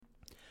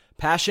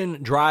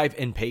Passion, drive,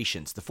 and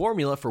patience. The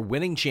formula for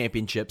winning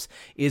championships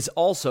is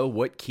also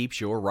what keeps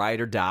your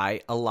ride or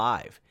die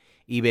alive.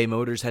 eBay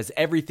Motors has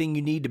everything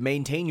you need to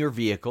maintain your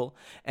vehicle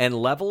and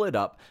level it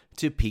up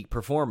to peak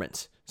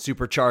performance.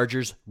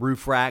 Superchargers,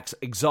 roof racks,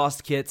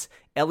 exhaust kits,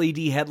 LED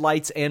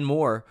headlights, and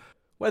more.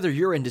 Whether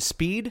you're into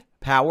speed,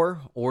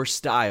 power, or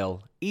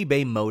style,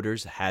 eBay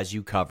Motors has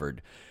you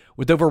covered.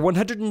 With over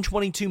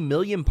 122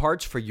 million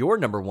parts for your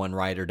number one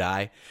ride or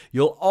die,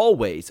 you'll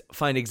always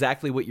find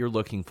exactly what you're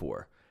looking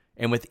for.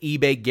 And with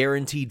eBay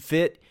Guaranteed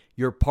Fit,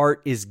 your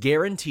part is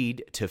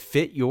guaranteed to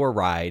fit your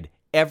ride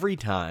every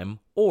time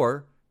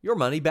or your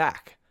money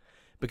back.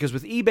 Because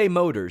with eBay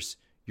Motors,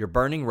 you're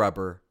burning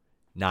rubber,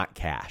 not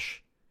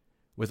cash.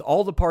 With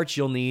all the parts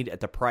you'll need at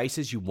the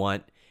prices you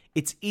want,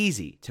 it's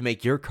easy to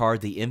make your car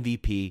the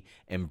MVP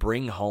and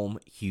bring home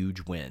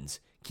huge wins.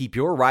 Keep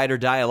your ride or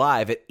die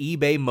alive at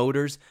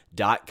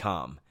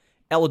ebaymotors.com.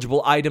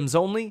 Eligible items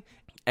only.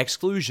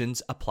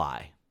 Exclusions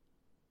apply.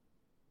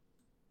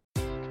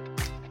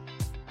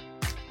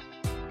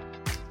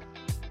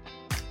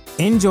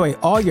 Enjoy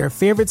all your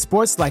favorite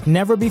sports like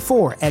never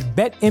before at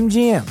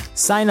BetMGM.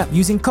 Sign up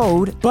using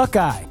code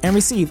Buckeye and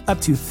receive up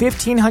to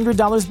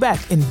 $1,500 back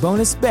in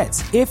bonus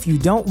bets if you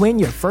don't win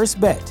your first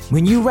bet.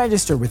 When you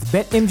register with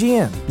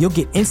BetMGM, you'll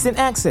get instant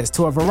access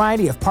to a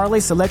variety of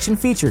parlay selection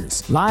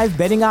features, live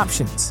betting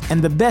options,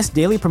 and the best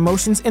daily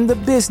promotions in the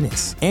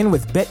business. And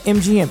with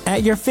BetMGM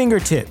at your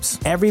fingertips,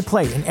 every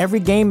play and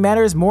every game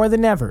matters more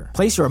than ever.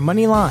 Place your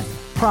money line,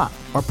 prop,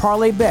 or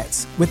parlay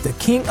bets with the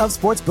king of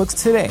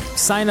sportsbooks today.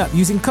 Sign up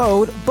using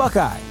code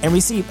Buckeye and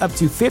receive up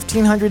to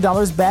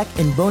 $1,500 back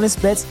in bonus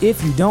bets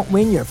if you don't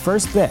win your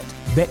first bet.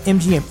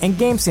 BetMGM and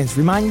GameSense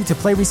remind you to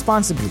play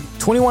responsibly.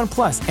 21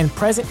 plus and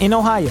present in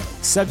Ohio,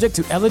 subject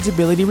to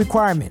eligibility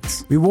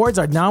requirements. Rewards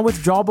are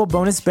non-withdrawable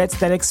bonus bets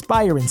that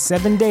expire in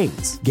 7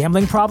 days.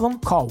 Gambling problem?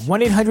 Call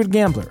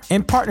 1-800-GAMBLER.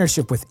 In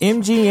partnership with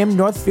MGM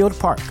Northfield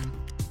Park.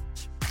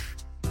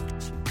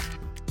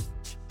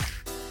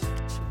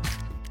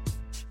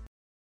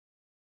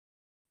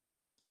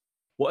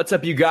 What's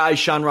up, you guys?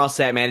 Sean Ross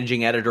Sapp,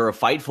 managing editor of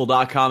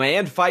Fightful.com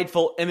and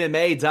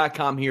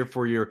FightfulMMA.com here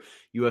for your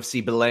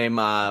UFC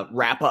Belém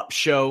wrap-up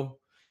show.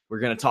 We're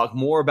going to talk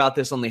more about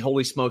this on the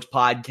Holy Smokes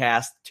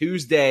podcast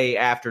Tuesday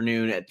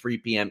afternoon at 3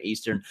 p.m.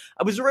 Eastern.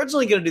 I was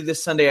originally going to do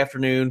this Sunday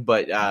afternoon,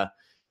 but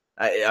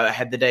I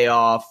had the day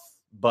off,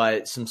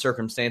 but some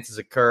circumstances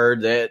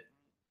occurred that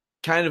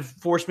kind of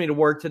forced me to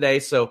work today,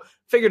 so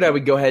figured I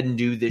would go ahead and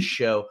do this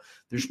show.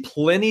 There's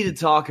plenty to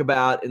talk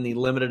about in the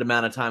limited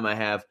amount of time I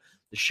have.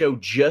 The show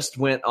just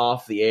went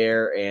off the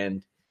air,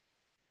 and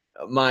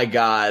my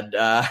God,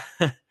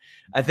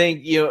 I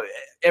think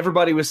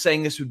everybody was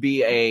saying this would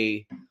be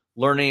a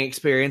learning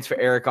experience for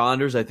Eric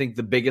Anders. I think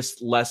the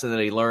biggest lesson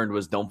that he learned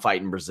was don't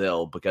fight in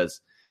Brazil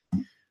because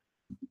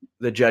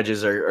the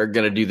judges are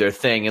going to do their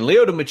thing. And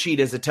Lyoto Machida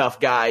is a tough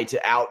guy to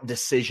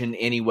out-decision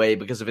anyway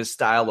because of his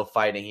style of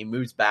fighting. He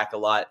moves back a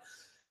lot.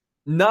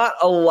 Not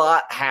a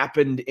lot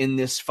happened in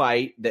this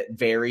fight that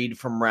varied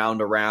from round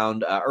to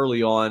round.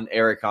 Early on,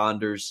 Eric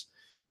Anders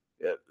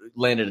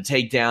landed a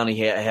takedown.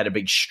 He had a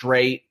big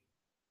straight.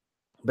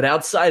 But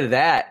outside of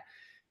that,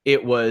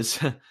 it was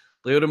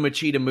Lyoto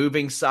Machida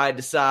moving side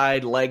to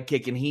side, leg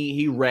kicking.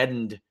 He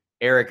reddened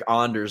Eric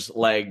Anders'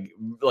 leg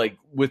like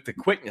with the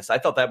quickness. I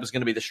thought that was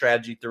going to be the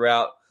strategy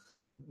throughout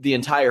the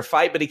entire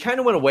fight, but he kind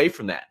of went away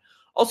from that.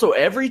 Also,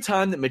 every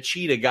time that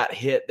Machida got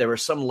hit, there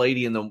was some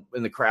lady in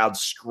the crowd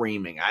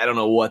screaming. I don't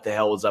know what the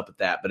hell was up with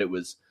that, but it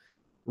was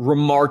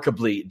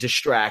remarkably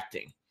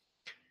distracting.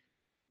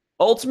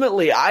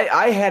 Ultimately,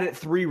 I had it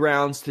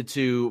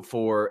 3-2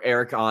 for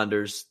Eric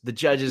Anders. The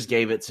judges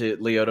gave it to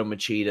Lyoto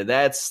Machida.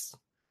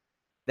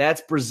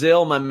 That's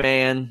Brazil, my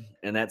man,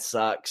 and that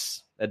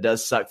sucks. That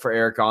does suck for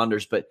Eric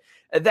Anders. But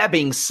that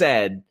being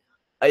said,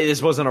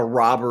 this wasn't a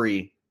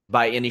robbery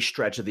by any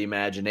stretch of the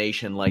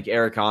imagination. Like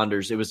Eric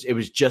Anders, it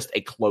was just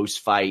a close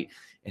fight,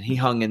 and he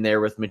hung in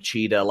there with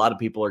Machida. A lot of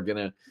people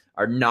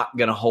are not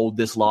gonna hold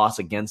this loss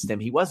against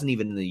him. He wasn't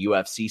even in the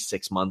UFC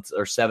 6 months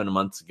or 7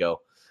 months ago,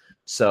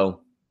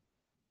 so.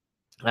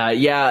 A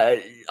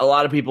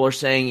lot of people are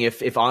saying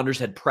if Anders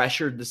had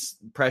pressured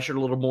a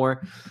little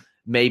more,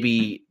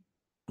 maybe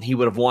he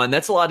would have won.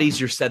 That's a lot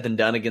easier said than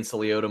done against the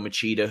Lyoto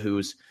Machida,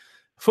 whose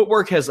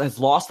footwork has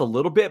lost a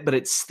little bit, but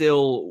it's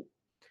still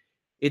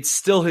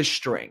his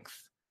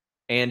strength.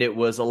 And it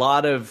was a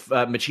lot of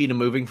Machida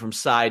moving from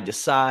side to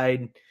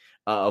side,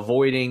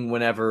 avoiding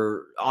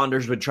whenever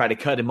Anders would try to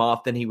cut him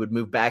off. Then he would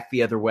move back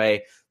the other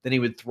way. Then he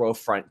would throw a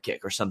front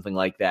kick or something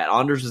like that.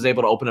 Anders was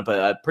able to open up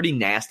a pretty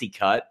nasty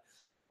cut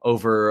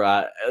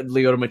over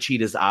Lyoto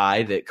Machida's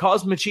eye that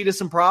caused Machida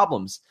some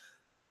problems.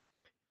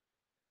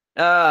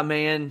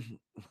 Man,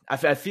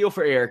 I feel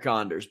for Eric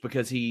Anders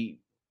because he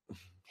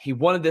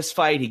wanted this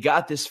fight. He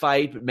got this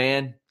fight, but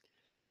man,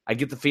 I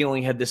get the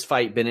feeling had this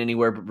fight been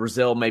anywhere but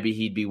Brazil, maybe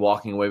he'd be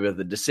walking away with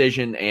a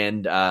decision.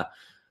 And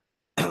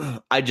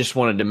I just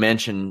wanted to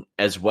mention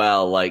as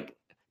well, like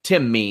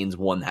Tim Means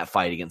won that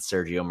fight against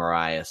Sergio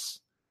Moraes.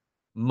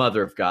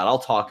 Mother of God. I'll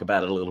talk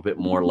about it a little bit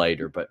more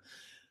later, but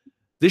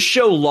This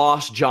show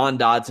lost John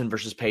Dodson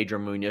versus Pedro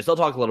Munoz. I'll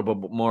talk a little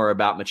bit more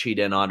about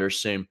Machida and Anders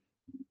soon.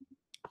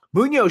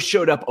 Munoz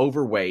showed up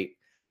overweight,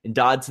 and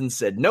Dodson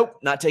said, nope,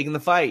 not taking the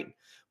fight.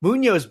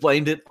 Munoz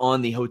blamed it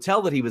on the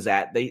hotel that he was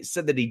at. They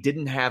said that he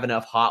didn't have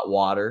enough hot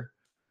water,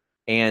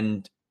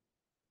 and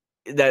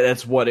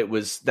that's what it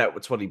was.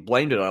 That's what he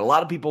blamed it on. A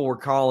lot of people were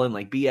calling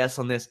like BS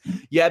on this.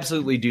 You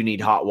absolutely do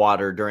need hot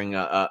water during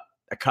a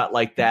cut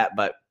like that,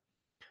 but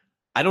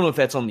I don't know if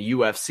that's on the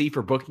UFC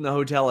for booking the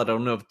hotel. I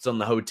don't know if it's on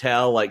the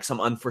hotel, like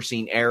some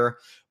unforeseen error,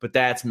 but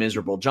that's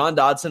miserable. John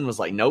Dodson was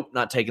like, nope,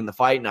 not taking the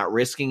fight, not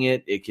risking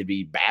it. It could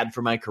be bad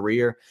for my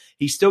career.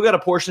 He still got a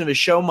portion of his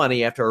show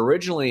money after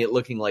originally it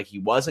looking like he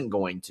wasn't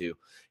going to.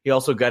 He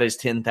also got his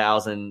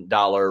 $10,000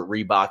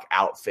 Reebok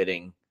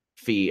outfitting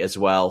fee as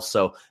well.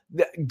 So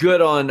good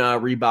on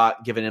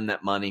Reebok giving him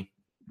that money.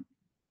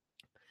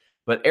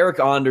 But Eric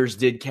Anders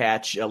did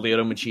catch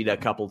Lyoto Machida a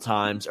couple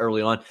times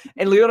early on,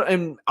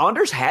 and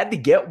Anders had to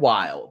get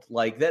wild.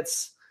 Like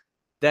that's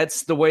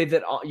the way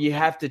that you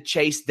have to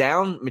chase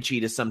down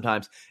Machida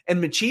sometimes.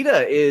 And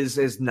Machida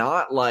is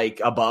not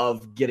like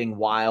above getting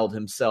wild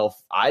himself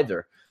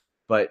either.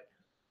 But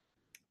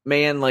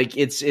man, like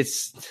it's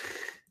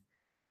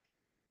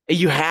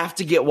you have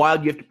to get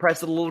wild. You have to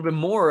press it a little bit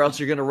more, or else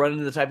you're going to run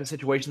into the type of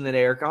situation that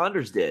Eric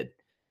Anders did.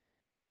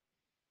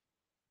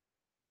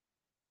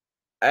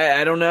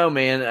 I don't know,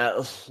 man.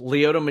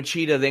 Lyoto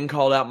Machida then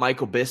called out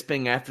Michael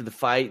Bisping after the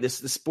fight. This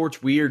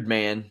sport's weird,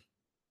 man.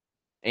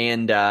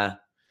 And the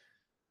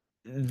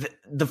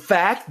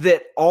fact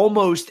that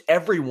almost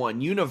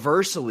everyone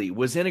universally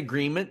was in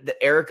agreement that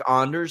Eric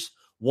Anders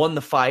won the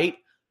fight,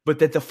 but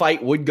that the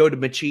fight would go to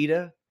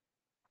Machida,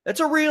 that's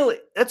a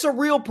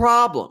real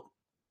problem.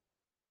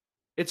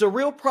 It's a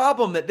real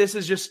problem that this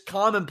is just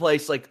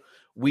commonplace. Like,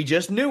 we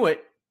just knew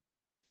it.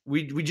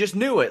 We just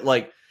knew it.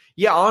 Like,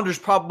 yeah, Anders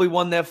probably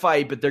won that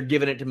fight, but they're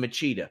giving it to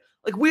Machida.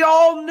 Like, we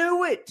all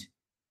knew it.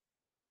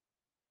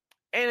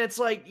 And it's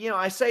like,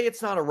 I say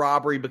it's not a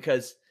robbery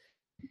because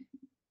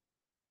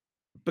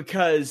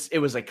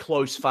it was a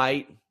close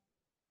fight.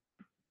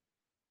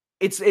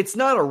 It's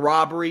not a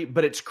robbery,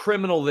 but it's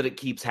criminal that it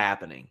keeps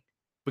happening.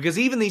 Because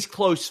even these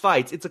close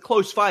fights, it's a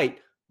close fight,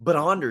 but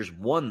Anders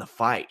won the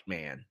fight,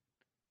 man.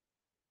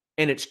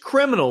 And it's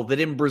criminal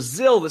that in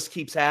Brazil this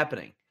keeps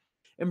happening.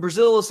 And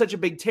Brazil is such a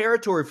big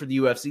territory for the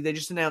UFC. They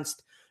just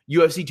announced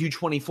UFC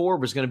 224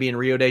 was going to be in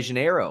Rio de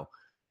Janeiro.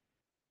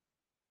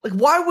 Like,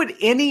 why would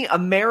any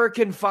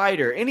American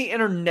fighter, any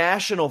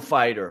international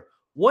fighter,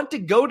 want to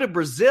go to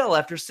Brazil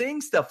after seeing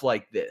stuff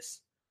like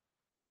this?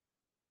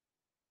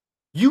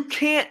 You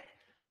can't,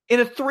 in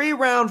a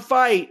 3-round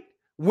fight,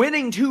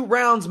 winning 2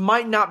 rounds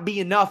might not be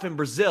enough in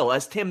Brazil,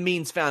 as Tim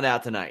Means found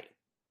out tonight.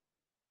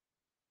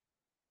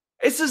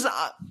 This is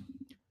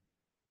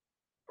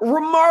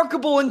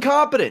remarkable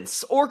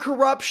incompetence or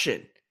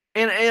corruption.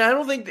 And I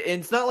don't think,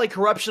 it's not like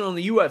corruption on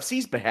the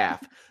UFC's behalf.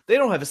 They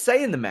don't have a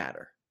say in the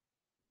matter.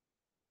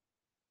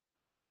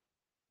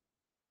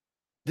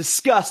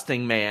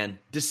 Disgusting, man.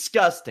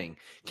 Disgusting.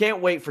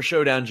 Can't wait for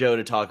Showdown Joe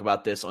to talk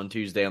about this on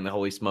Tuesday on the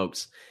Holy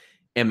Smokes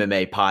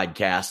MMA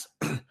podcast.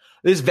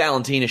 This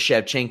Valentina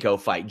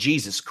Shevchenko fight.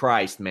 Jesus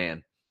Christ,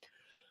 man.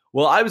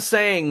 Well, I was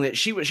saying that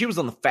she was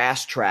on the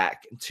fast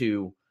track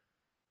to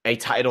a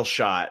title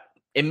shot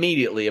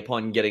immediately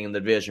upon getting in the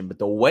division. But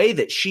the way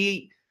that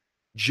she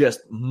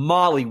just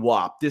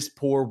mollywopped this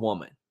poor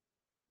woman,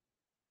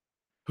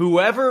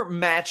 whoever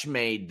match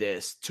made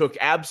this took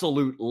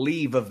absolute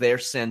leave of their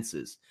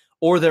senses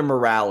or their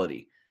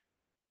morality.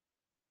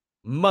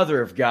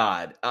 Mother of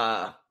God.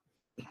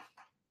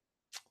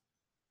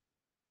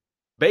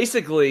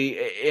 Basically,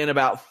 in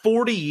about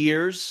 40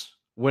 years,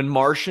 when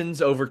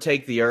Martians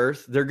overtake the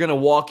Earth, they're going to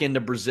walk into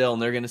Brazil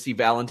and they're going to see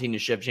Valentina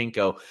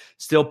Shevchenko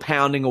still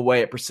pounding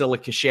away at Priscilla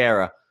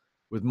Cachoeira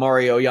with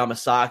Mario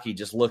Yamasaki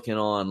just looking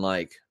on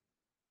like,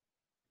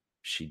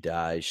 she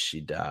dies, she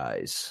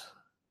dies.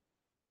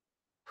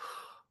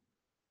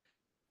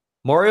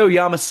 Mario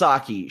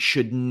Yamasaki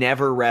should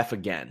never ref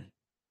again.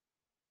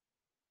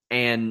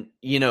 And,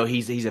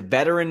 he's a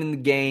veteran in the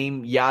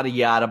game, yada,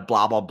 yada,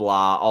 blah, blah,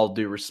 blah, all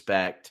due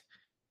respect.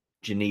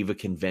 Geneva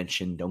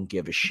Convention, don't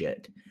give a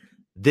shit.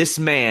 This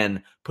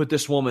man put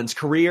this woman's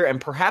career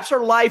and perhaps her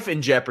life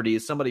in jeopardy,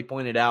 as somebody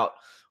pointed out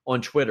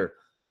on Twitter.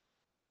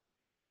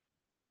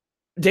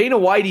 Dana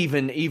White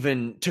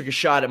even took a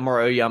shot at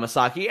Mario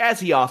Yamasaki, as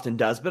he often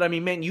does. But, I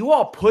mean, man, you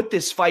all put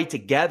this fight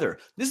together.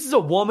 This is a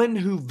woman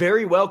who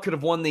very well could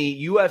have won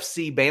the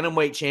UFC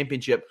Bantamweight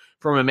Championship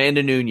from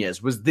Amanda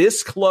Nunes, was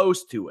this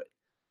close to it.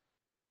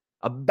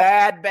 A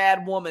bad,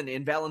 bad woman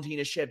in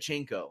Valentina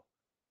Shevchenko.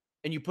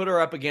 And you put her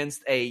up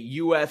against a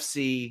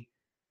UFC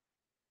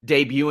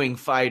debuting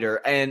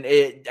fighter. And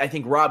I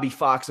think Robbie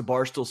Fox of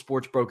Barstool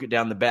Sports broke it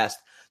down the best.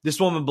 This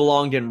woman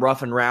belonged in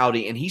Rough and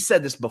Rowdy. And he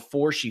said this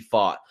before she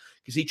fought,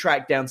 because he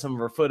tracked down some of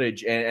her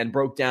footage and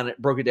broke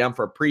it down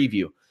for a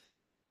preview.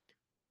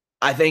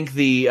 I think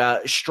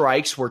the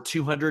strikes were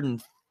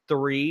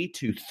 203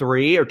 to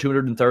 3 or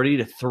 230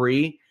 to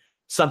 3,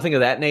 something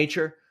of that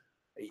nature.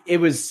 it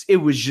was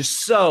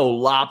just so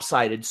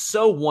lopsided,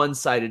 so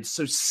one-sided,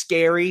 so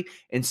scary,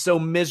 and so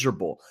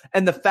miserable.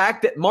 And the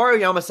fact that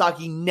Mario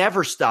Yamasaki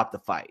never stopped the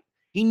fight.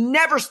 He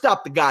never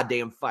stopped the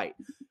goddamn fight.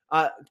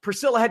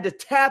 Priscilla had to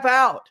tap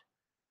out.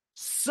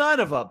 Son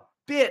of a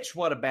bitch,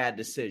 what a bad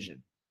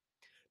decision.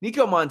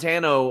 Nico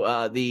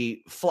Montano,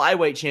 the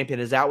flyweight champion,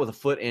 is out with a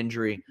foot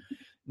injury.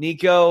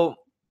 Nico,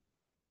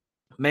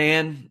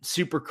 man,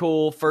 super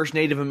cool. First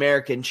Native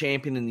American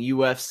champion in the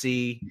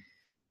UFC.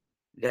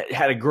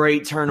 Had a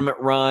great tournament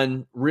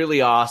run.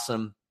 Really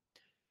awesome.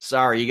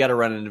 Sorry, you got to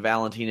run into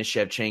Valentina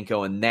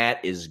Shevchenko, and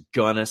that is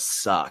going to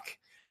suck.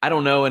 I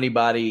don't know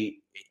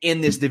anybody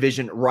in this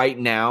division right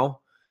now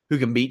who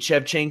can beat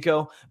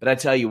Shevchenko, but I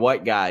tell you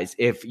what, guys,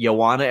 if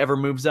Joanna ever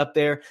moves up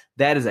there,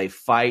 that is a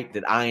fight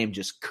that I am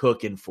just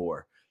cooking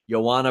for.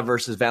 Joanna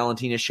versus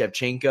Valentina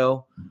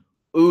Shevchenko.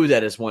 Ooh,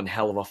 that is one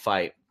hell of a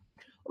fight.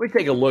 Let me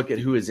take a look at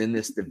who is in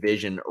this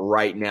division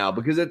right now,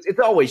 because it's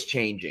always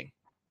changing.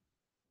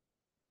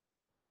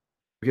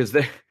 Because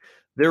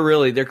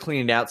they're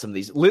cleaning out some of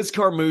these. Liz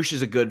Carmouche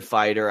is a good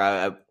fighter.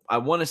 I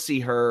want to see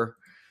her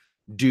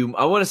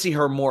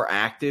more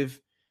active,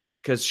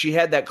 because she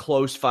had that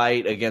close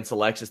fight against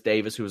Alexis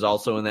Davis, who was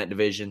also in that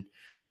division.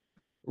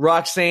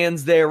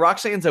 Roxanne's there.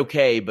 Roxanne's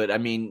okay, but I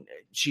mean,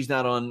 she's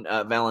not on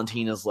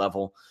Valentina's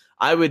level.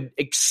 I would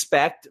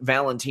expect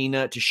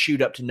Valentina to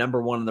shoot up to number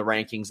 1 in the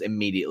rankings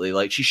immediately.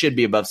 Like, she should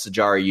be above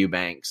Sijara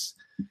Eubanks,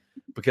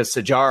 because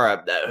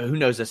Sijara, who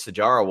knows if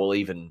Sijara will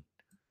even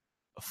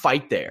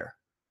fight there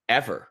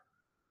ever.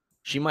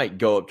 She might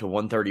go up to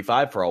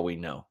 135 for all we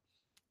know.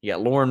 You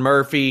got Lauren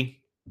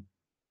Murphy,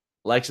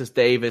 Alexis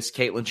Davis,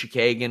 Caitlin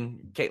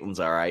Chikagan. Caitlin's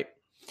all right.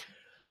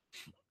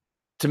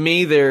 To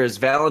me, there's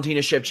Valentina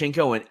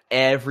Shevchenko and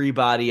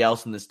everybody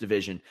else in this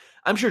division.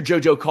 I'm sure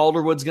JoJo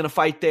Calderwood's going to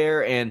fight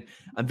there, and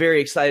I'm very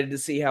excited to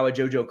see how a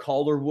JoJo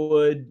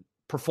Calderwood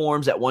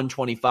performs at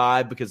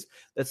 125, because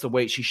that's the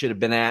weight she should have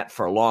been at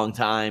for a long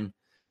time.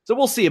 So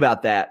we'll see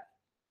about that.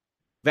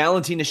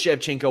 Valentina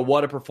Shevchenko,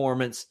 what a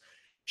performance.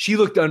 She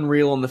looked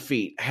unreal on the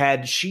feet.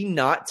 Had she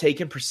not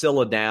taken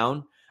Priscilla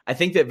down, I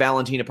think that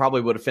Valentina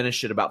probably would have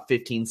finished it about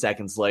 15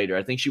 seconds later.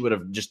 I think she would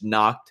have just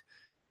knocked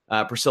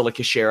Priscilla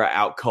Cachoeira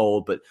out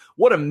cold. But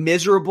what a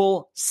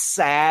miserable,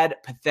 sad,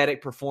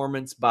 pathetic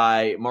performance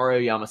by Mario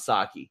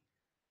Yamasaki.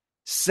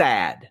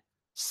 Sad.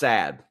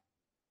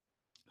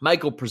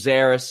 Michael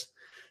Prazeres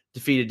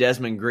defeated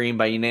Desmond Green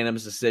by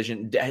unanimous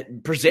decision.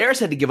 Prazeres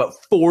had to give up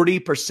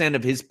 40%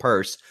 of his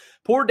purse.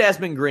 Poor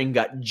Desmond Green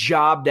got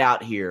jobbed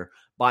out here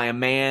by a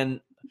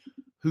man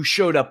who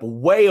showed up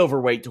way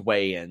overweight to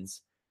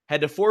weigh-ins,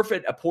 had to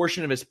forfeit a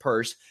portion of his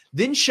purse,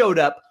 then showed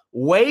up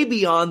way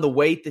beyond the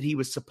weight that he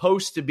was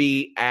supposed to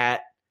be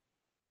at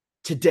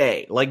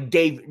today. Like,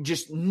 gave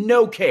just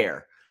no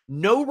care,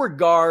 no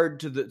regard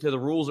to the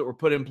rules that were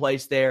put in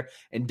place there.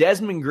 And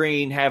Desmond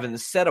Green, having the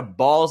set of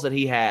balls that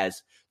he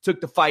has,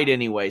 took the fight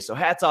anyway. So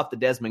hats off to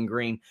Desmond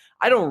Green.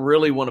 I don't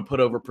really want to put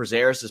over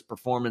Prazeres'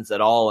 performance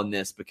at all in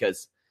this,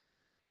 because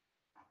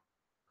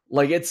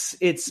like it's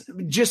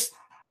just.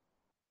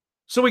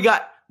 So we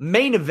got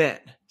main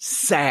event,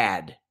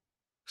 sad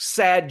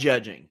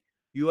judging.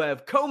 You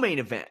have co-main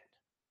event.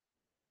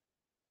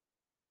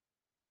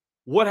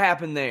 What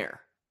happened there?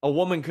 A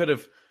woman could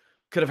have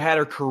had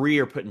her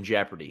career put in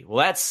jeopardy. Well,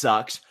 that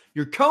sucks.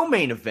 Your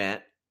co-main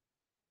event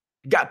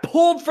got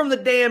pulled from the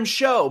damn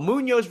show.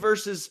 Munoz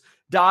versus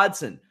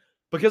Dodson,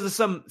 because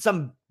of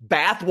some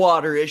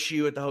bathwater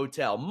issue at the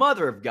hotel.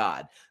 Mother of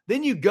God.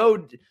 Then you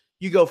go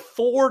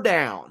 4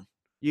 down.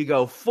 You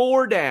go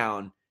 4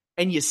 down,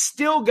 and you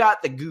still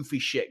got the goofy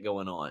shit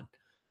going on.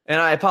 And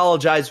I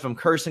apologize if I'm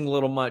cursing a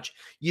little much.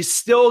 You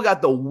still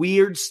got the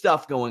weird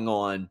stuff going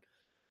on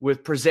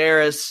with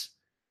Prazeres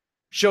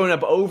showing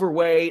up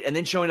overweight and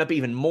then showing up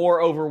even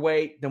more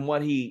overweight than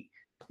what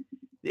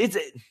it's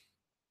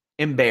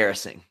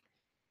embarrassing.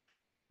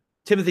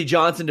 Timothy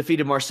Johnson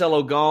defeated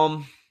Marcelo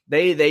Golm.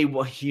 They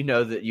you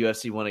know that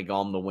UFC wanted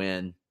Golm to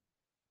win.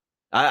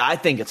 I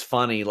think it's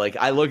funny. Like,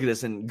 I look at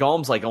this, and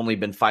Golm's like only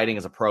been fighting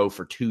as a pro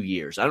for 2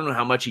 years. I don't know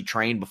how much he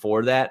trained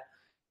before that.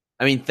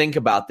 I mean, think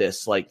about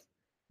this. Like,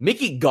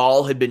 Mickey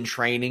Gall had been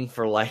training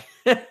for like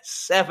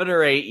 7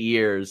 or 8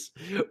 years.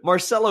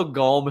 Marcelo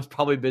Golm has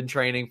probably been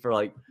training for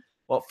like,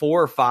 4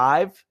 or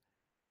 5?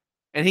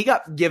 And he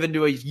got given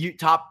to a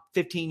top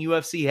 15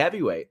 UFC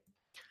heavyweight.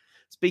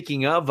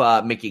 Speaking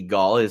of Mickey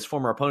Gall, his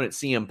former opponent,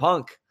 CM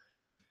Punk,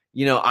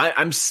 you know,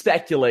 I'm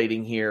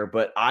speculating here,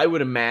 but I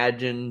would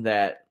imagine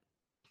that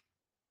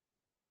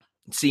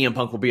CM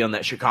Punk will be on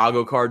that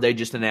Chicago card they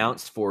just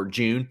announced for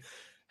June.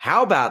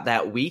 How about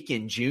that week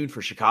in June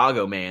for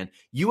Chicago, man?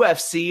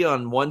 UFC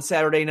on one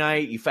Saturday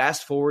night. You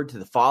fast forward to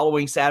the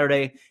following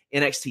Saturday,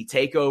 NXT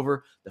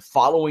TakeOver. The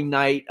following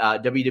night,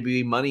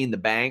 WWE Money in the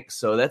Bank.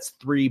 So that's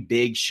 3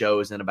 big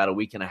shows in about a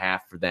week and a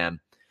half for them.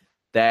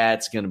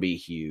 That's going to be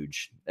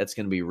huge. That's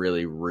going to be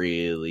really,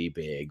 really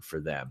big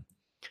for them.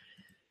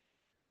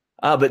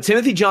 But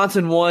Timothy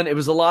Johnson won. It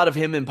was a lot of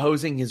him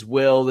imposing his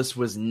will. This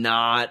was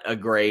not a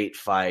great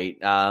fight.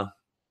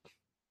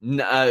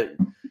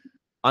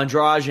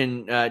 Andrade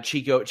and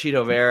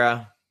Chito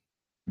Vera.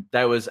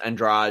 That was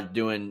Andrade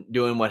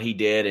doing what he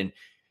did. And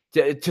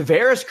to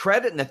Vera's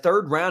credit, in the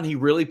third round, he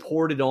really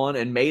poured it on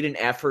and made an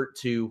effort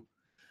to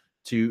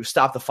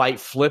stop the fight,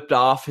 flipped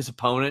off his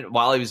opponent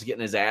while he was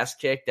getting his ass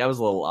kicked. That was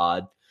a little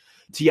odd.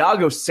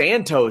 Thiago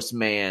Santos,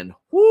 man.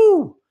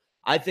 Woo!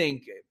 I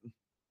think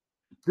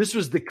this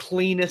was the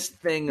cleanest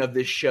thing of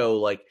this show.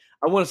 Like,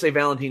 I want to say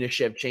Valentina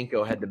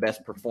Shevchenko had the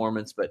best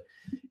performance, but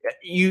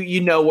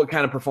you know what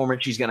kind of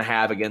performance she's going to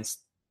have against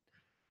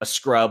a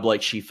scrub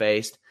like she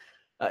faced.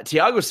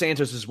 Thiago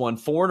Santos has won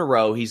 4 in a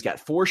row. He's got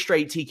 4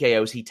 straight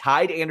TKOs. He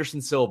tied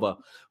Anderson Silva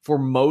for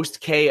most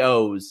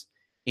KOs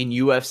in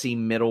UFC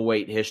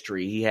middleweight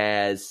history. He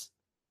has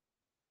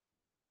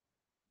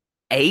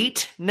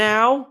 8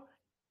 now.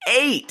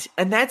 8!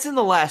 And that's in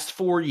the last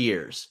 4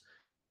 years.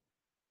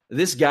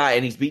 This guy,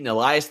 and he's beaten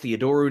Elias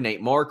Theodorou,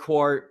 Nate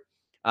Marquardt,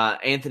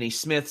 Anthony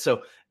Smith.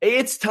 So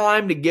it's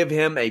time to give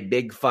him a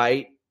big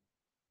fight,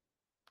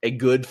 a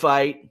good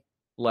fight.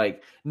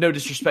 Like, no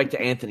disrespect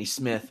to Anthony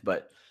Smith,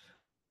 but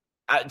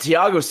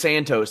Thiago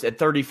Santos at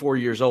 34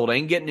 years old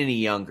ain't getting any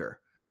younger.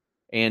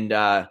 And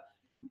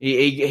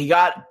he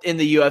got in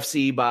the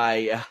UFC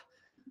by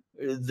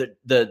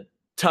the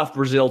Tough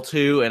Brazil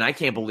 2, and I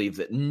can't believe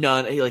that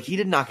he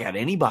didn't knock out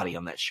anybody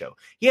on that show.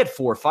 He had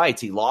 4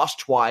 fights. He lost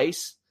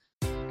twice.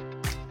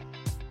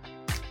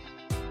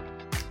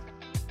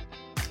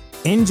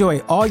 Enjoy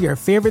all your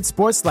favorite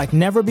sports like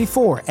never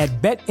before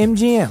at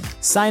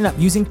BetMGM. Sign up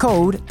using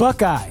code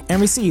Buckeye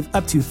and receive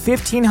up to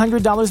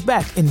 $1,500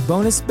 back in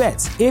bonus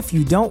bets if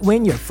you don't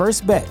win your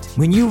first bet.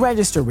 When you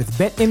register with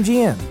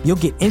BetMGM, you'll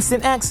get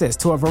instant access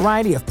to a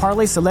variety of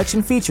parlay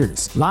selection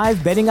features,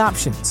 live betting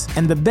options,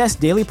 and the best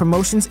daily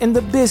promotions in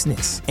the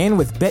business. And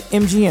with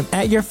BetMGM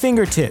at your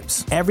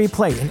fingertips, every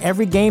play and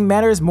every game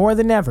matters more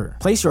than ever.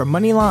 Place your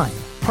money line,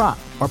 prop,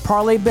 or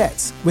parlay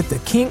bets with the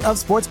king of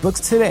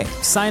sportsbooks today.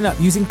 Sign up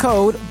using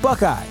code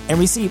Buckeye and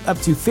receive up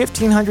to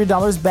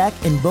 $1,500 back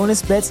in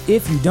bonus bets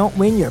if you don't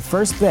win your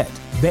first bet.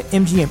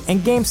 BetMGM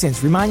and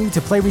GameSense remind you to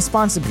play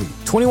responsibly.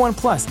 21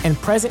 plus and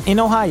present in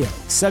Ohio,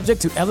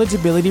 subject to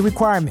eligibility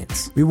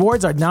requirements.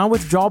 Rewards are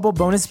non-withdrawable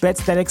bonus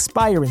bets that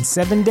expire in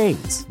 7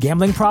 days.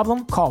 Gambling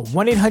problem? Call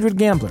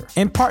 1-800-GAMBLER.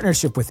 In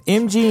partnership with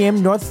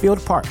MGM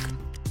Northfield Park.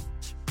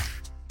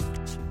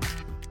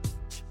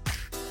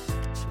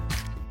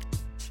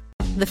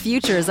 The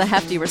future is a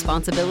hefty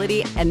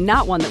responsibility and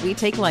not one that we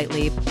take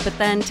lightly. But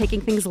then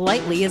taking things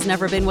lightly has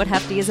never been what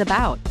Hefty is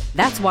about.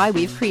 That's why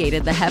we've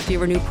created the Hefty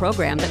Renew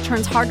program that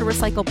turns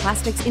hard-to-recycle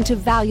plastics into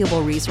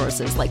valuable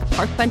resources like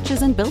park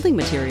benches and building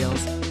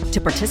materials.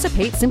 To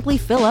participate, simply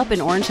fill up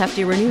an orange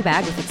Hefty Renew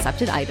bag with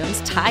accepted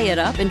items, tie it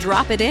up, and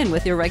drop it in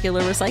with your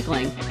regular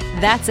recycling.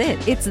 That's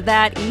it. It's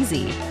that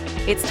easy.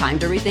 It's time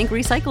to rethink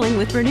recycling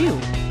with Renew.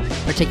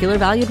 Particular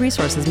valued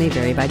resources may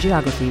vary by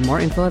geography.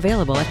 More info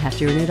available at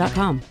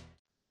heftyrenew.com.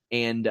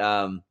 And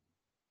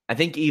I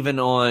think even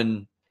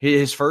on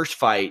his first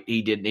fight,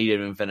 he didn't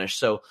even finish.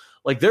 So,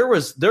 like, there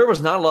was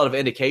not a lot of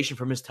indication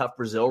from his Tough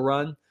Brazil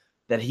run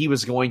that he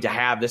was going to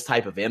have this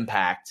type of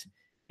impact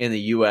in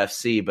the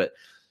UFC. But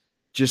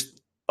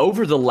just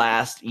over the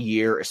last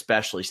year,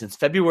 especially since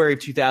February of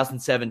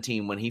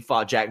 2017, when he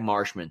fought Jack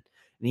Marshman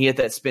and he hit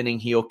that spinning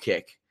heel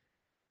kick,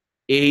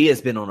 he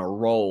has been on a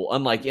roll,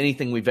 unlike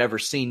anything we've ever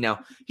seen.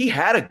 Now, he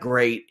had a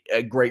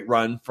great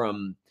run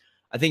from,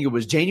 I think it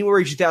was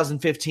January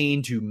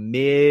 2015 to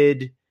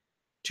mid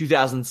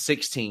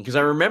 2016. Because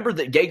I remember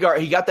that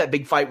he got that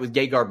big fight with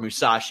Gegard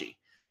Mousasi.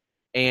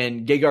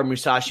 And Gegard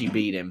Mousasi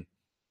beat him.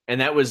 And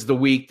that was the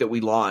week that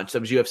we launched. That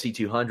was UFC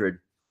 200.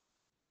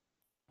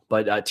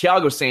 But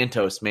Thiago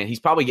Santos, man, he's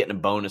probably getting a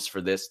bonus for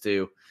this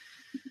too.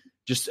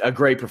 Just a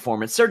great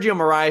performance. Sergio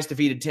Moraes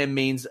defeated Tim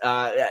Means.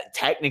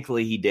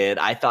 Technically, he did.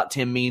 I thought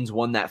Tim Means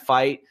won that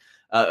fight.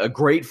 A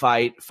great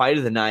fight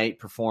of the night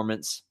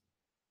performance.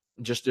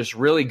 Just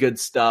really good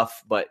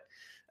stuff. But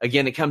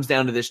again, it comes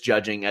down to this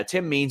judging.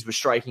 Tim Means was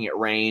striking at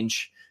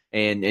range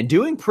and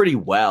doing pretty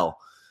well.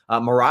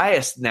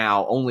 Moraes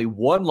now only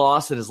 1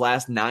 loss in his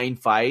last 9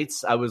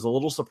 fights. I was a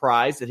little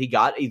surprised that he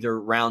got either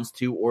rounds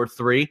 2 or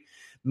 3.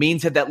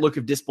 Means had that look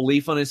of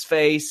disbelief on his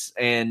face,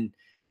 and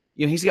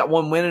he's got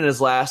 1 win in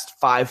his last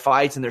 5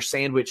 fights, and they're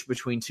sandwiched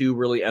between 2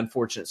 really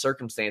unfortunate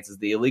circumstances: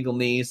 the illegal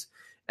knees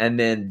and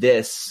then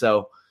this.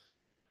 So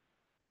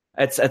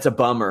that's a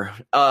bummer.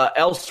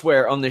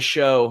 Elsewhere on this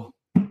show,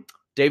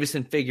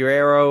 Davison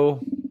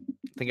Figueiredo,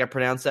 I think I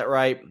pronounced that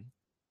right,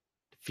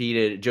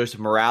 defeated Joseph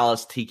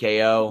Morales,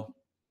 TKO.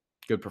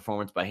 Good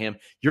performance by him.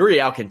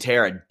 Yuri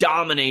Alcantara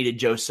dominated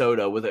Joe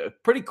Soto with a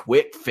pretty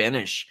quick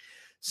finish.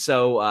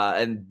 So,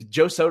 and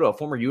Joe Soto, a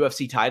former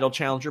UFC title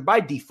challenger by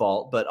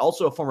default, but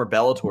also a former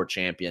Bellator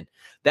champion.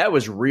 That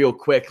was real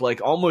quick,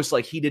 like almost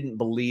like he didn't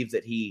believe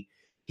that he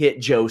hit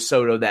Joe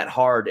Soto that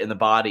hard in the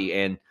body,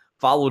 and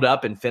followed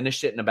up and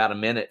finished it in about a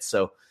minute.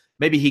 So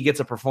maybe he gets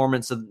a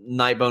performance of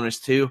night bonus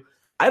too.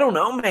 I don't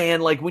know,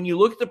 man. Like when you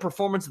look at the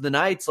performance of the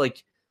nights,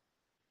 like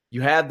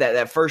you have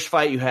that first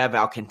fight, you have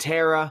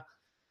Alcantara,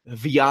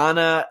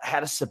 Viana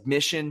had a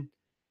submission,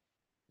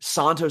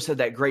 Santos had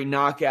that great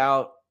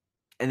knockout,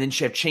 And then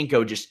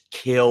Shevchenko just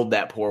killed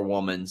that poor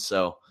woman.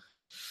 So,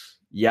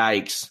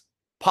 yikes.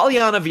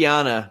 Polyana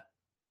Viana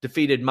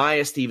defeated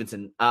Maya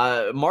Stevenson.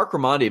 Mark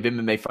Ramondi of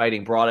MMA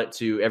Fighting brought it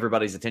to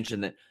everybody's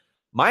attention that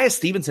Maya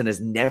Stevenson has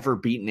never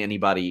beaten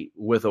anybody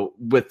with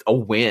a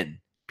win,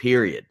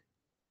 period.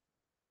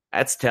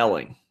 That's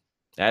telling.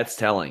 That's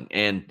telling.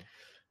 And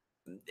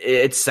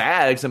it's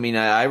sad because, I mean,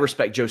 I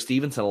respect Joe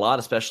Stevenson a lot,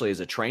 especially as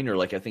a trainer.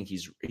 Like, I think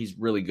he's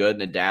really good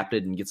and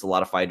adapted and gets a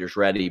lot of fighters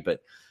ready. But,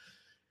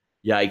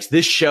 yikes,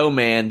 this show,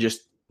 man,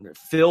 just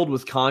filled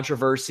with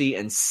controversy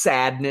and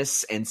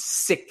sadness and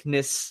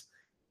sickness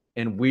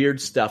and weird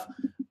stuff.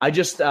 I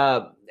just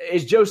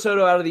is Joe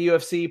Soto out of the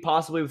UFC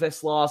possibly with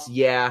this loss?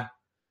 Yeah.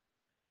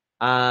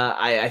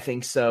 I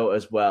think so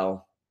as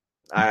well.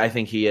 I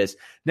think he is.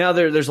 Now,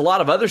 there's a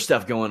lot of other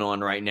stuff going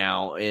on right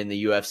now in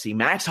the UFC.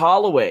 Max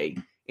Holloway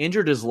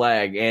injured his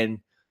leg, and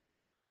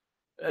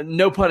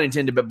no pun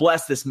intended, but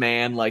bless this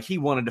man. Like, he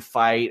wanted to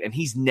fight, and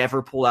he's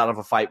never pulled out of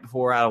a fight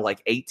before out of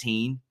like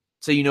 18.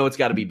 So you know it's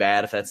got to be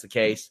bad if that's the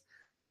case.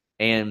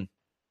 And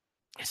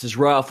this is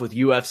rough with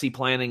UFC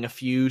planning a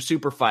few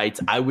super fights.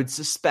 I would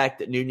suspect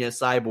that Nunez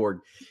Cyborg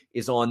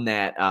is on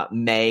that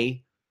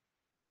May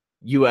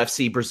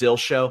UFC Brazil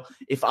show.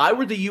 If I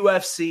were the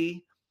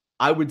UFC,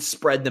 I would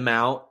spread them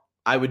out.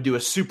 I would do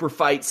a super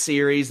fight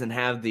series and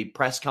have the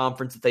press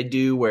conference that they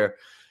do where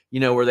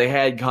they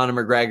had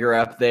Conor McGregor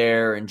up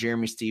there and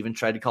Jeremy Stevens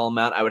tried to call him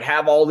out. I would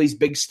have all these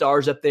big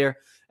stars up there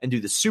and do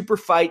the super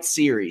fight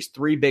series,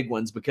 3 big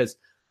ones, because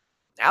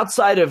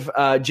outside of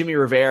Jimmy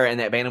Rivera and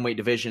that bantamweight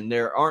division,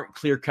 there aren't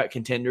clear-cut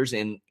contenders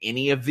in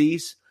any of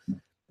these.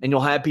 And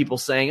you'll have people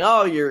saying,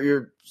 oh,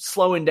 you're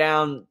slowing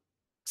down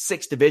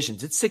 6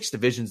 divisions. It's 6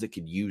 divisions that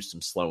could use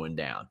some slowing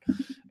down.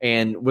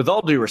 And with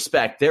all due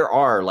respect, there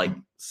are like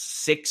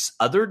 6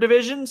 other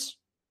divisions.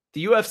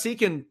 The UFC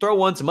can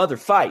throw on some other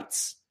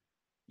fights.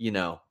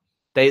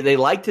 They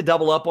like to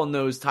double up on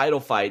those title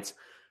fights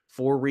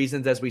for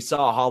reasons, as we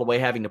saw, Holloway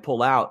having to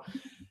pull out.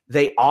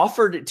 They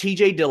offered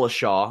TJ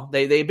Dillashaw.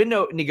 They've been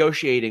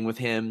negotiating with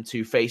him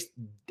to face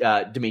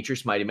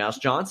Demetrius Mighty Mouse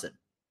Johnson.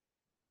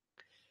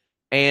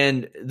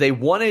 And they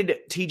wanted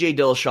TJ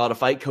Dillashaw to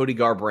fight Cody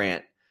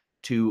Garbrandt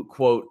to,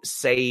 quote,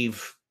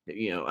 save,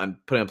 I'm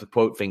putting up the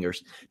quote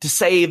fingers, to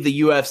save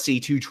the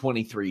UFC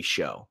 223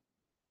 show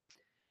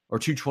or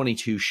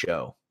 222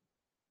 show.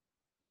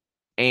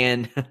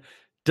 And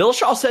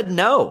Dillashaw said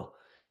no.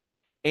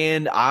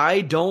 And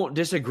I don't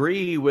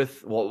disagree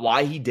with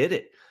why he did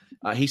it.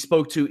 He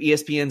spoke to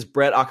ESPN's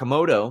Brett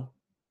Okamoto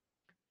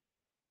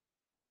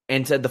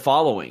and said the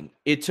following: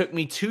 "It took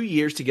me 2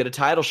 years to get a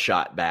title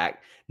shot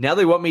back. Now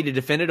they want me to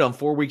defend it on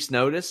 4 weeks'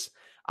 notice.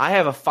 I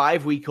have a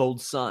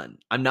 5-week-old son.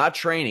 I'm not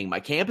training.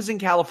 My camp is in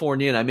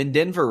California, and I'm in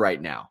Denver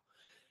right now.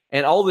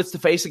 And all this to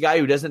face a guy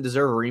who doesn't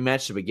deserve a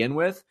rematch to begin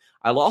with.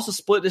 I lost a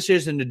split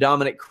decision to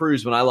Dominic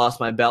Cruz when I lost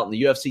my belt, and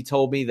the UFC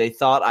told me they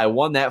thought I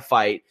won that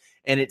fight,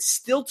 and it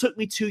still took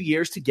me 2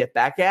 years to get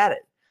back at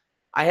it.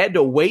 I had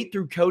to wait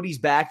through Cody's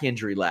back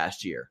injury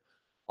last year.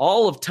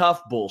 All of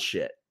tough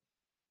bullshit.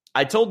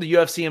 I told the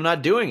UFC I'm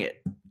not doing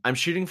it. I'm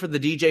shooting for the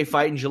DJ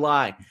fight in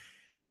July."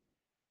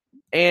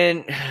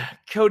 And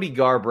Cody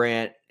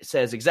Garbrandt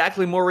says,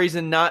 exactly more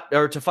reason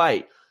to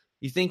fight.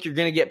 You think you're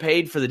going to get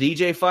paid for the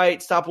DJ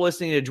fight? Stop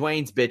listening to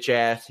Dwayne's bitch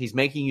ass. He's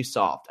making you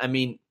soft. I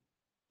mean,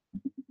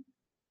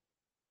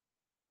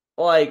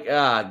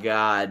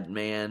 God,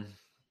 man.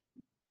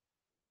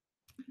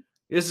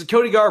 This is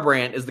Cody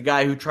Garbrandt is the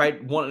guy who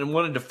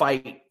wanted to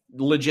fight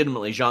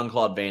legitimately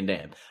Jean-Claude Van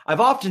Damme.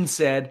 I've often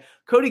said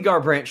Cody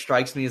Garbrandt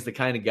strikes me as the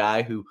kind of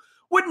guy who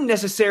wouldn't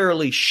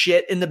necessarily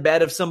shit in the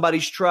bed of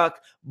somebody's truck,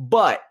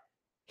 but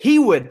he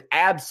would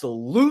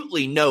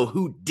absolutely know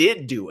who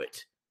did do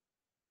it.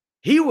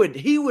 He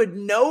would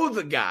know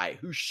the guy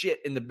who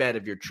shit in the bed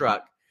of your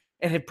truck,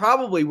 and he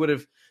probably would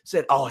have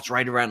said, "Oh, it's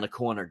right around the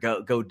corner.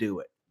 Go do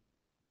it."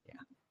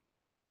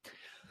 Yeah.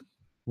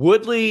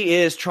 Woodley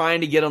is trying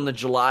to get on the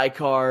July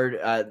card.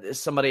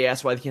 Somebody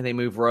asked why can't they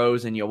move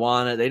Rose and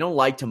Joanna. They don't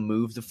like to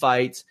move the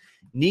fights.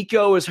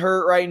 Nico is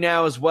hurt right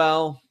now as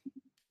well.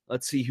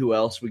 Let's see who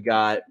else we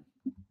got.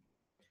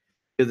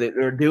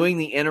 They're doing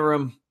the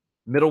interim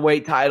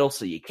middleweight title,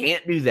 so you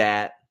can't do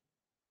that.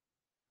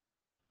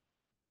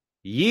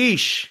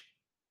 Yeesh.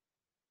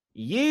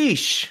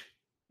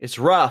 It's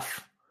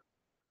rough.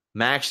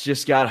 Max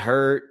just got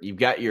hurt. You've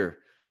got your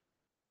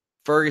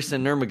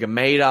Ferguson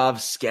Nurmagomedov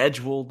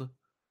scheduled.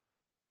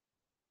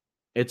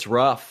 It's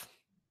rough.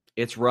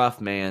 It's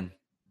rough, man.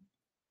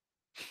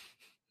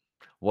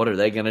 What are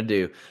they going to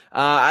do?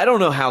 I don't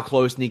know how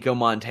close Nico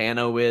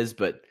Montano is,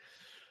 but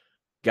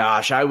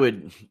gosh, I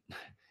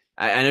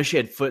know she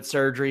had foot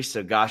surgery,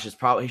 so gosh,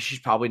 she's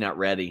probably not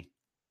ready.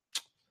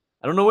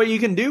 I don't know what you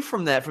can do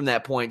from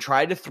that point.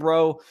 I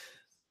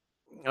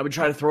would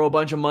try to throw a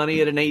bunch of money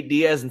at Nate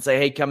Diaz and say,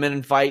 hey, come in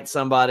and fight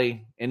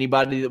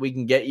anybody that we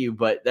can get you.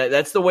 But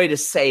that's the way to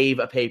save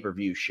a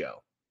pay-per-view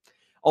show.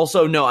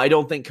 Also, no, I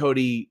don't think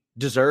Cody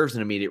deserves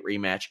an immediate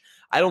rematch.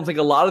 I don't think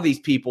a lot of these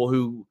people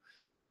who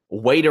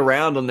wait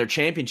around on their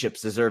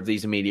championships deserve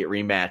these immediate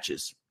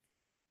rematches.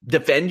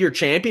 defend your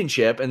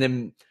championship. And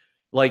then,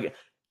 like,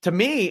 to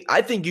me,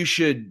 I think you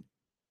should,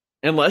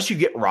 unless you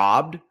get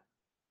robbed,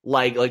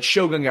 like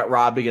Shogun got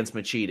robbed against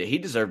Machida. He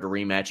deserved a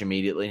rematch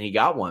immediately, and he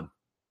got one.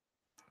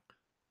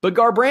 But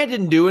Garbrandt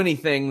didn't do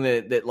anything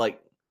that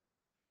like,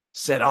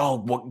 said,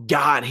 oh, well,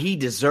 God, he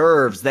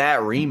deserves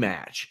that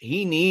rematch.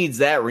 He needs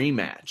that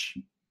rematch.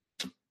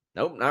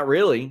 Nope, not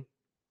really.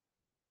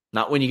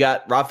 Not when you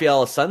got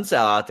Rafael Assunção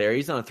out there.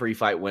 He's on a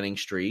 3-fight winning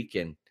streak,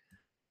 and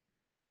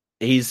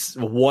he's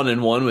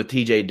 1-1 with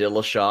TJ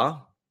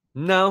Dillashaw.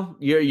 No,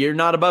 you're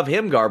not above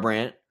him,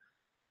 Garbrandt.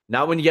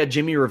 Not when you got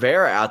Jimmy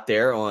Rivera out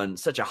there on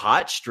such a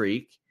hot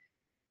streak.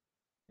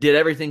 Did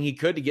everything he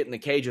could to get in the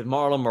cage with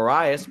Marlon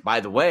Moraes. By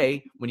the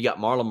way, when you got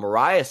Marlon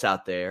Moraes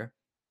out there,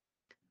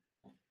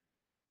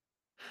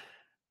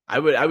 I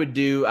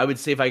would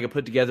see if I could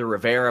put together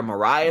Rivera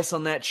Moraes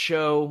on that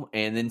show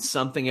and then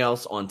something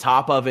else on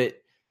top of it.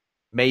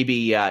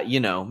 Maybe,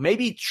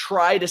 maybe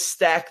try to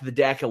stack the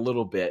deck a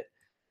little bit.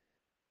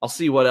 I'll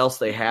see what else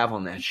they have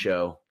on that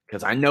show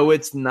because I know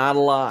it's not a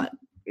lot.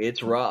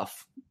 It's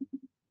rough.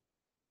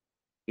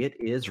 It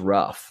is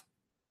rough.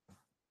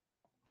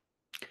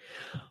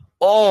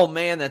 Oh,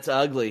 man, that's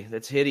ugly.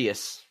 That's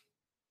hideous.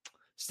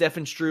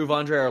 Stefan Struve,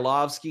 Andre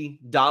Arlovsky,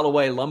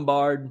 Dalloway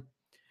Lombard,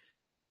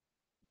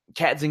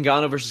 Kat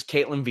Zingano versus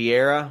Caitlin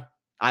Vieira.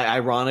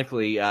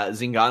 Ironically,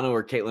 Zingano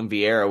or Caitlin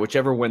Vieira,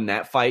 whichever win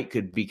that fight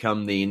could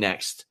become the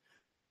next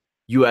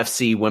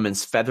UFC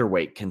women's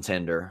featherweight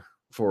contender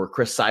for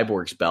Chris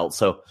Cyborg's belt.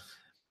 So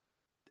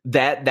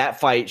that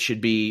fight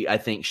should be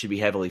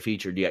heavily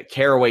featured. You got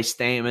Caraway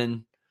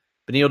Stamen,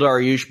 Beneil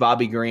Dariush,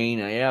 Bobby Green.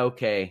 Yeah,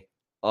 okay.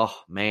 Oh,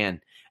 man.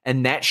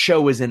 And that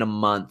show is in a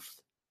month.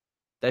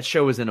 If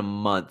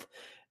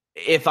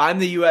I'm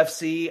the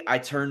UFC, I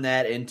turn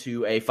that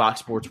into a Fox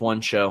Sports 1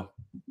 show.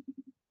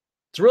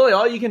 It's really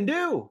all you can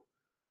do.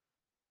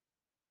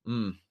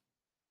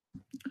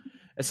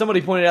 As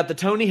somebody pointed out, the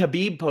Tony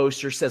Habib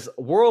poster says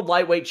World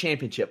Lightweight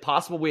Championship.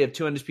 Possible we have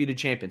 2 undisputed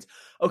champions.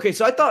 Okay,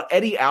 so I thought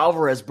Eddie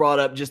Alvarez brought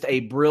up just a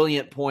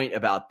brilliant point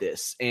about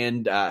this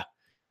and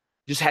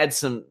just had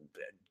some,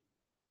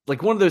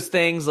 like one of those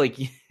things, like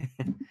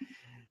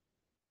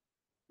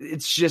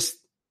it's just,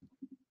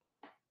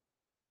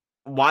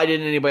 why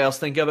didn't anybody else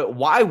think of it?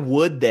 Why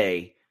would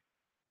they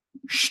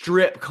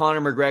strip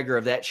Conor McGregor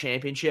of that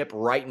championship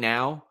right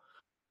now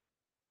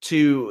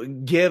to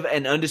give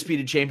an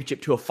undisputed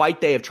championship to a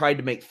fight they have tried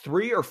to make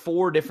 3 or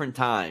 4 different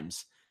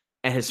times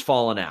and has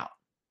fallen out?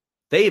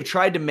 They have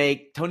tried to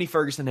make Tony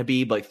Ferguson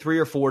Habib like 3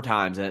 or 4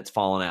 times and it's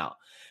fallen out.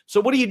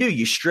 So what do?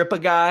 You strip a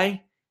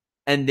guy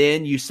and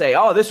then you say,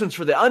 oh, this one's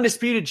for the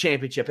undisputed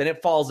championship, and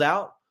it falls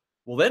out.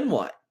 Well, then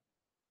what?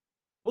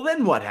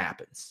 What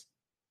happens?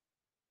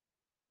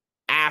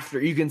 After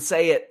you can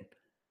say it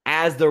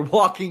as they're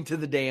walking to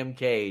the damn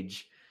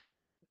cage.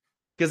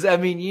 Because, I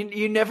mean,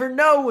 you never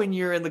know when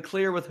you're in the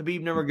clear with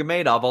Habib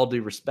Nurmagomedov, all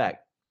due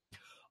respect.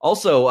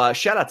 Also,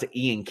 shout out to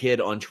Ian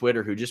Kidd on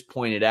Twitter, who just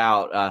pointed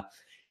out,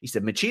 he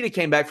said, Machida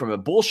came back from a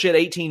bullshit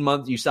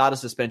 18-month USADA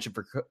suspension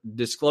for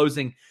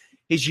disclosing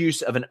his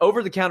use of an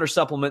over-the-counter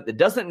supplement that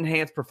doesn't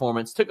enhance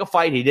performance, took a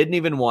fight he didn't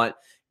even want,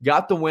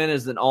 got the win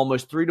as an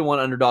almost 3-1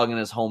 underdog in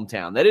his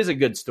hometown. That is a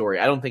good story.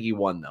 I don't think he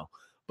won, though.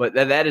 But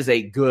that is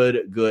a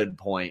good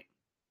point.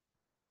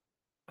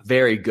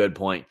 Very good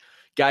point.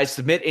 Guys,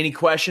 submit any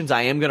questions.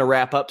 I am going to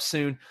wrap up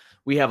soon.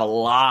 We have a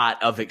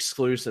lot of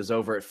exclusives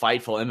over at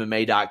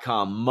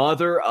FightfulMMA.com.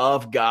 Mother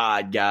of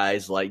God,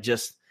 guys. Like,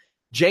 just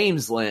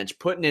James Lynch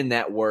putting in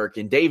that work,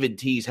 and David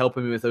T's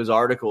helping me with those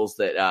articles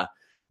that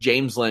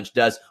James Lynch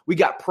does. We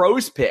got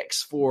pros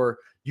picks for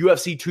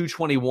UFC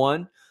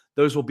 221.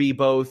 Those will be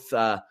both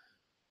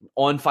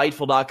on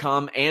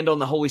Fightful.com and on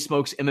the Holy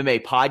Smokes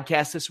MMA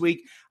podcast this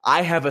week.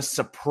 I have a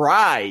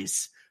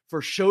surprise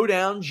for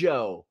Showdown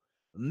Joe,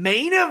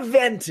 main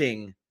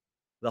eventing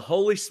the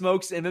Holy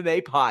Smokes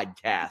MMA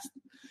podcast,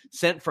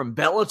 sent from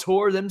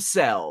Bellator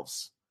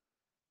themselves.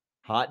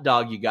 Hot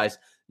dog, you guys.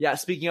 Yeah,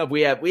 speaking of,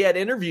 we had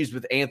interviews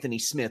with Anthony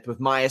Smith, with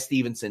Maya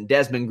Stevenson,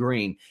 Desmond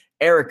Green,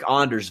 Eric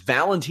Anders,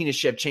 Valentina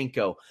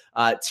Shevchenko,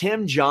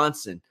 Tim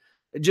Johnson,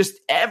 just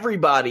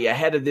everybody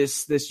ahead of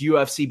this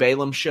UFC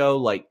Balaam show.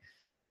 Like,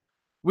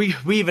 we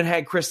even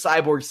had Chris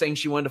Cyborg saying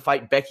she wanted to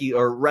fight Becky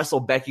or wrestle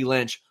Becky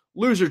Lynch.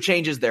 Loser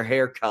changes their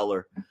hair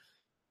color.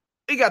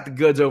 We got the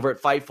goods over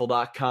at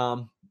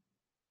Fightful.com.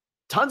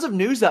 Tons of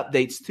news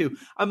updates, too.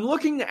 I'm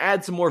looking to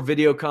add some more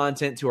video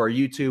content to our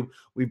YouTube.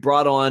 We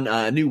brought on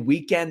a new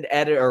weekend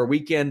editor, or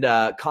weekend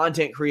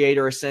content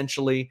creator,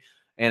 essentially,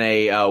 and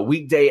a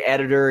weekday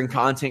editor and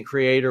content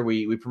creator.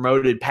 We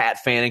promoted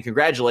Pat Fanning.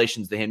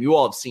 Congratulations to him. You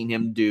all have seen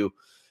him do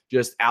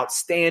just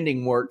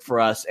outstanding work for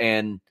us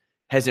and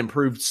has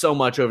improved so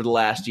much over the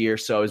last year.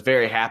 So I was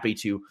very happy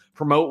to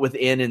promote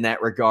within in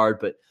that regard.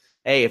 But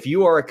hey, if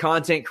you are a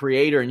content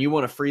creator and you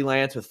want to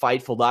freelance with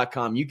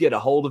Fightful.com, you get a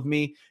hold of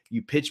me.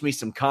 You pitch me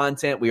some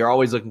content. We are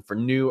always looking for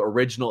new,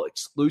 original,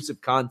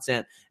 exclusive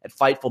content at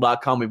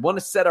Fightful.com. We want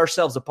to set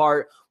ourselves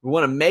apart. We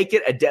want to make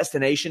it a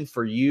destination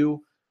for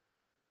you.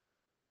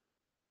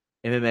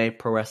 MMA,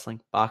 pro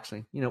wrestling,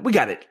 boxing. We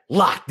got it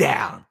locked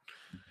down.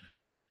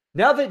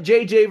 Now that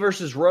JJ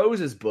versus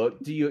Rose is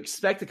booked, do you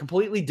expect a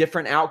completely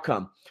different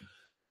outcome?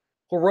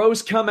 Will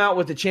Rose come out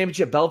with the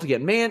championship belt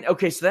again? Man,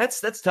 okay, so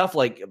that's tough.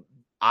 Like,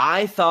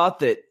 I thought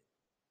that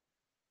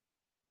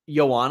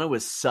Joanna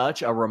was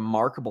such a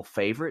remarkable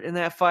favorite in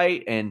that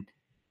fight, and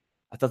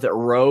I thought that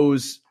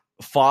Rose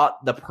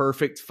fought the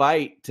perfect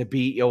fight to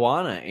beat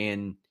Joanna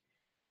and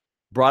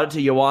brought it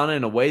to Joanna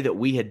in a way that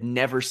we had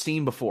never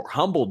seen before.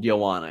 Humbled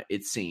Joanna,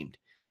 it seemed.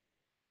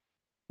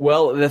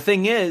 Well, the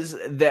thing is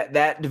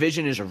that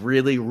division is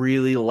really,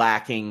 really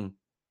lacking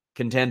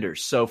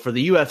contenders. So for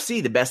the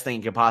UFC, the best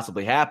thing that could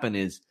possibly happen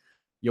is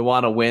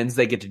Joanna wins.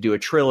 They get to do a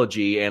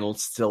trilogy and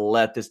still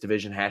let this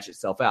division hash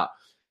itself out.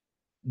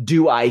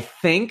 Do I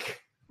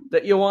think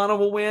that Joanna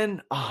will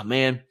win? Oh,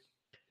 man.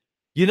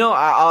 You know,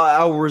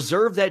 I'll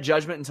reserve that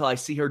judgment until I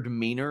see her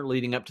demeanor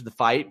leading up to the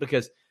fight,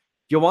 because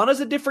Joanna's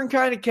a different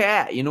kind of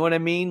cat. You know what I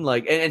mean?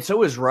 Like, and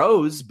so is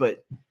Rose,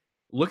 but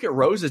look at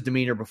Rose's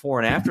demeanor before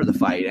and after the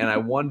fight, and I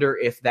wonder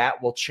if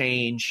that will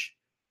change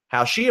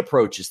how she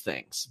approaches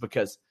things,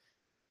 because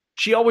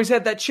she always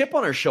had that chip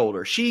on her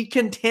shoulder. She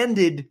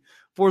contended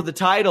for the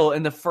title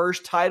in the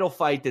first title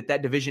fight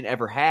that division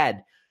ever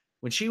had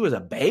when she was a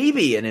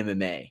baby in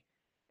MMA.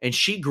 And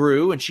she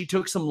grew, and she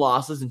took some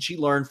losses, and she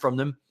learned from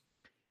them.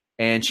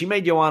 And she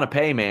made Joanna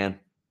pay, man.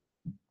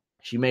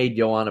 She made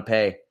Joanna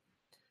pay.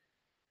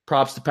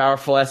 Props to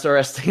Powerful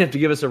SRS to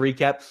give us a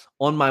recap.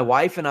 On my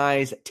wife and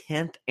I's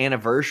 10th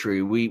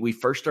anniversary, we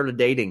first started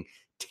dating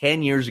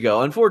 10 years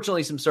ago.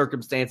 Unfortunately, some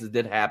circumstances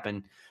did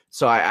happen,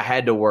 so I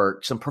had to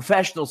work. Some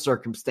professional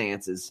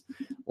circumstances.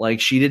 Like,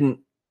 she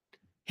didn't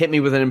hit me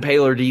with an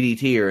impaler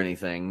DDT or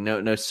anything.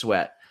 No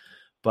sweat.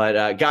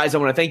 But, guys, I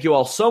want to thank you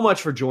all so much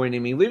for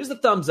joining me. Leave us a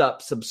thumbs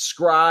up,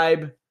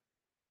 subscribe,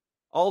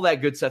 all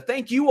that good stuff.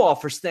 Thank you all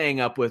for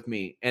staying up with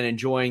me and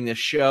enjoying this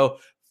show.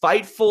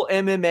 Fightful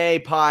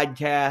MMA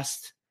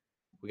podcast.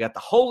 We got the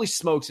Holy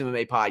Smokes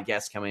MMA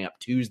podcast coming up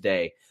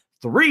Tuesday,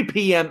 3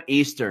 p.m.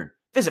 Eastern.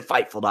 Visit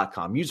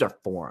Fightful.com. Use our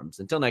forums.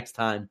 Until next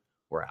time,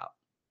 we're out.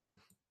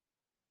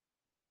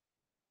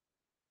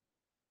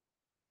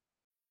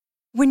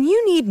 When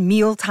you need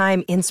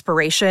mealtime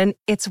inspiration,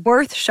 it's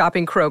worth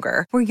shopping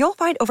Kroger, where you'll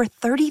find over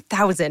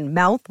 30,000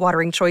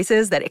 mouth-watering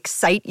choices that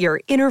excite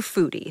your inner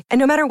foodie. And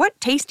no matter what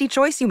tasty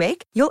choice you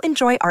make, you'll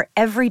enjoy our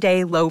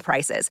everyday low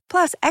prices,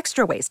 plus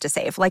extra ways to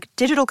save, like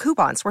digital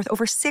coupons worth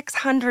over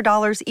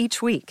 $600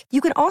 each week. You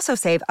can also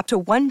save up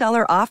to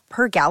 $1 off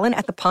per gallon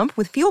at the pump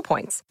with fuel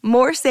points.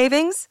 More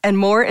savings and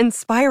more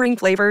inspiring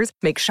flavors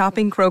make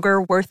shopping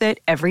Kroger worth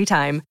it every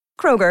time.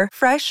 Kroger,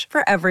 fresh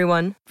for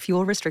everyone.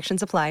 Fuel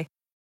restrictions apply.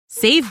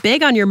 Save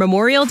big on your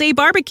Memorial Day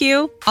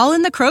barbecue, all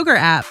in the Kroger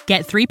app.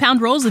 Get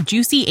 3-pound rolls of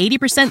juicy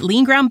 80%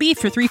 lean ground beef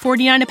for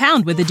 $3.49 a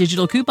pound with a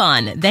digital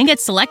coupon. Then get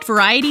select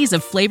varieties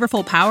of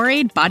flavorful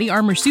Powerade, Body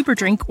Armor Super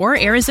Drink, or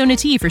Arizona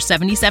tea for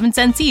 77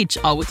 cents each,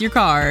 all with your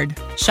card.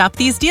 Shop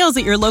these deals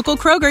at your local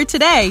Kroger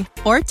today,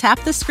 or tap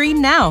the screen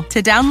now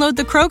to download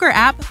the Kroger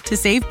app to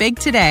save big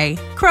today.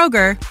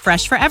 Kroger,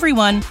 fresh for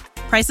everyone.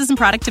 Prices and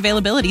product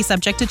availability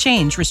subject to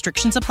change.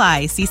 Restrictions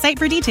apply. See site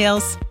for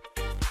details.